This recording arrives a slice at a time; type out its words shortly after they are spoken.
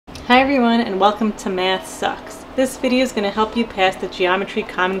Hi everyone, and welcome to MathSux. This video is going to help you pass the Geometry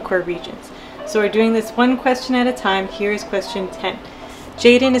Common Core Regents. So we're doing this one question at a time. Here is question 10.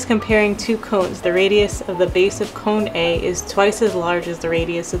 Jaden is comparing two cones. The radius of the base of cone A is twice as large as the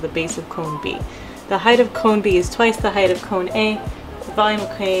radius of the base of cone B. The height of cone B is twice the height of cone A. The volume of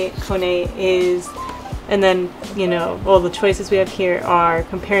cone A is, and then, all the choices we have here are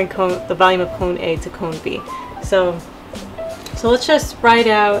comparing the volume of cone A to cone B. So let's just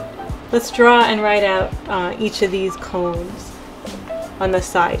let's draw and write out each of these cones on the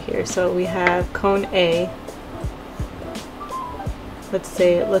side here. So we have cone A. Let's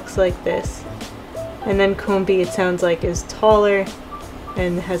say it looks like this. And then cone B, it sounds like, is taller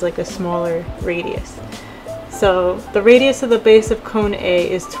and has like a smaller radius. So the radius of the base of cone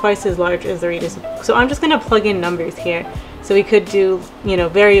A is twice as large as the radius of, so I'm just going to plug in numbers here. So we could do,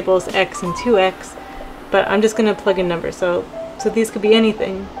 variables x and 2x, but I'm just going to plug in numbers. So these could be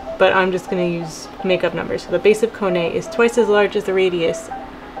anything, but I'm just going to make up numbers. So the base of cone A is twice as large as the radius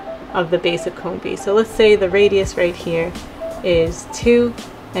of the base of cone B. So let's say the radius right here is 2,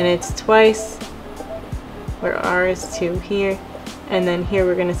 and it's twice, where r is 2 here, and then here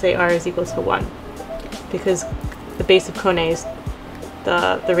we're going to say r is equal to 1, because the base of cone A is,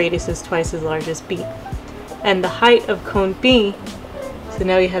 the radius is twice as large as B. And the height of cone B, so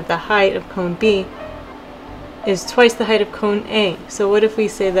now we have the height of cone B, is twice the height of cone A. So what if we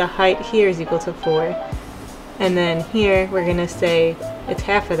say the height here is equal to 4, and then here we're going to say it's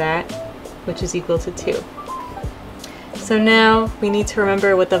half of that, which is equal to 2. So now we need to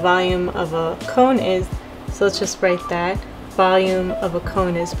remember what the volume of a cone is, so let's just write that. Volume of a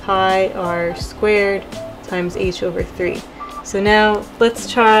cone is pi r squared times h over 3. So now let's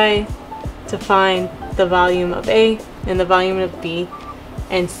try to find the volume of A and the volume of B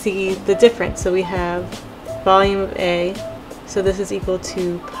and see the difference. So we have volume of A, so this is equal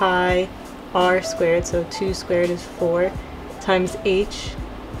to pi r squared, so 2 squared is 4, times h,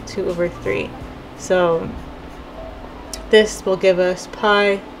 2 over 3. So this will give us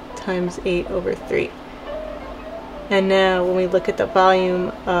pi times 8 over 3. And now when we look at the volume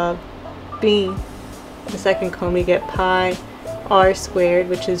of B, the second cone, we get pi r squared,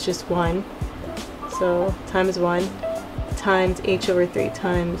 which is just 1, so times 1, times h over 3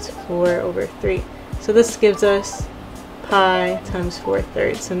 times 4 over 3. So this gives us pi times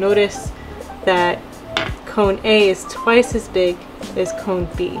 4/3. So notice that cone A is twice as big as cone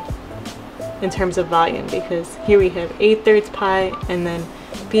B in terms of volume, because here we have 8/3 pi and then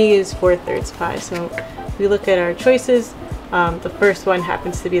B is 4/3 pi. So if we look at our choices, the first one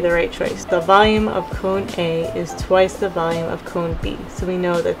happens to be the right choice. The volume of cone A is twice the volume of cone B. So we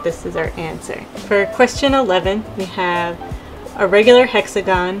know that this is our answer. For question 11, we have a regular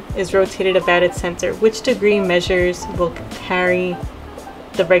hexagon is rotated about its center. Which degree measures will carry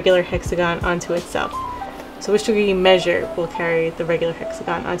the regular hexagon onto itself? So which degree measure will carry the regular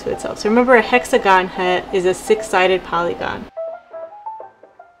hexagon onto itself? So remember, a hexagon is a 6-sided polygon.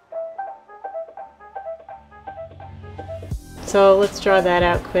 So let's draw that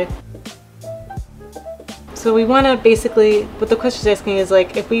out quick. So we want to basically, what the question is asking is,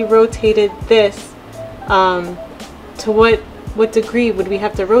 like, if we rotated this, to what degree would we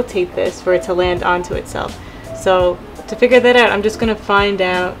have to rotate this for it to land onto itself? So to figure that out, I'm just going to find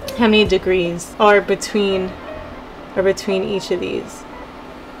out how many degrees are between each of these.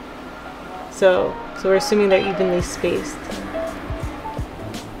 So we're assuming they're evenly spaced,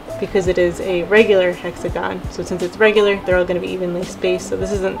 because it is a regular hexagon. So since it's regular, they're all going to be evenly spaced. So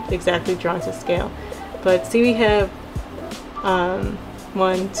this isn't exactly drawn to scale. But see, we have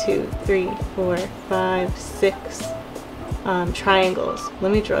 1, 2, 3, 4, 5, 6 triangles.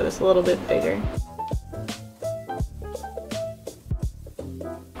 Let me draw this a little bit bigger.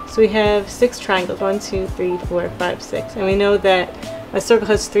 So we have 6 triangles, 1, 2, 3, 4, 5, 6. And we know that a circle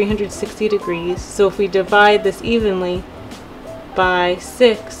has 360 degrees. So if we divide this evenly by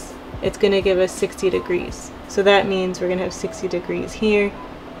 6, it's going to give us 60 degrees. So that means we're going to have 60 degrees here,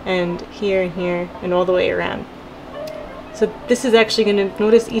 and here, and here, and all the way around. So this is actually going to,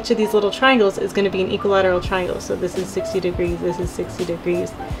 notice each of these little triangles is going to be an equilateral triangle. So this is 60 degrees, this is 60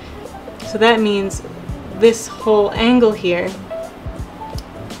 degrees. So that means this whole angle here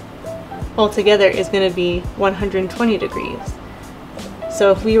altogether is going to be 120 degrees.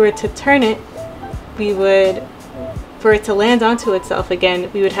 So if we were to turn it, for it to land onto itself again,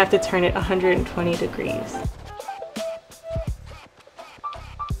 we would have to turn it 120 degrees.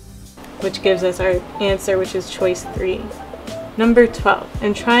 Which gives us our answer, which is choice 3. Number 12.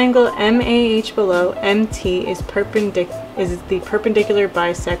 In triangle MAH below, MT is the perpendicular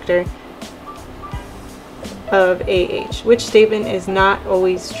bisector of AH, which statement is not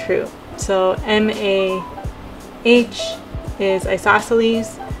always true. So MAH is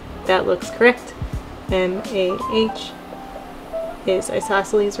isosceles. That looks correct. MAH is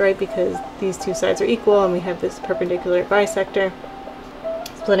isosceles, right? Because these two sides are equal and we have this perpendicular bisector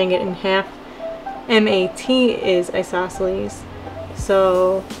splitting it in half. MAT is isosceles.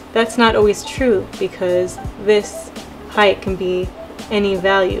 So that's not always true because this height can be any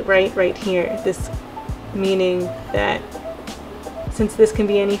value, right here. This meaning that since this can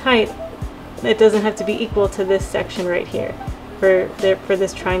be any height, it doesn't have to be equal to this section right here for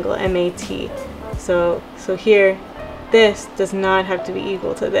this triangle MAT. So here, this does not have to be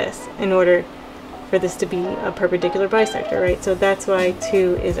equal to this in order for this to be a perpendicular bisector, right? So that's why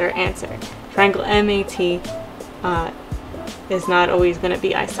 2 is our answer. Triangle MAT is not always going to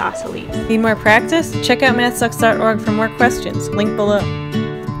be isosceles. Need more practice? Check out MathSux.org for more questions. Link below.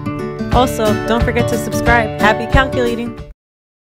 Also, don't forget to subscribe. Happy calculating!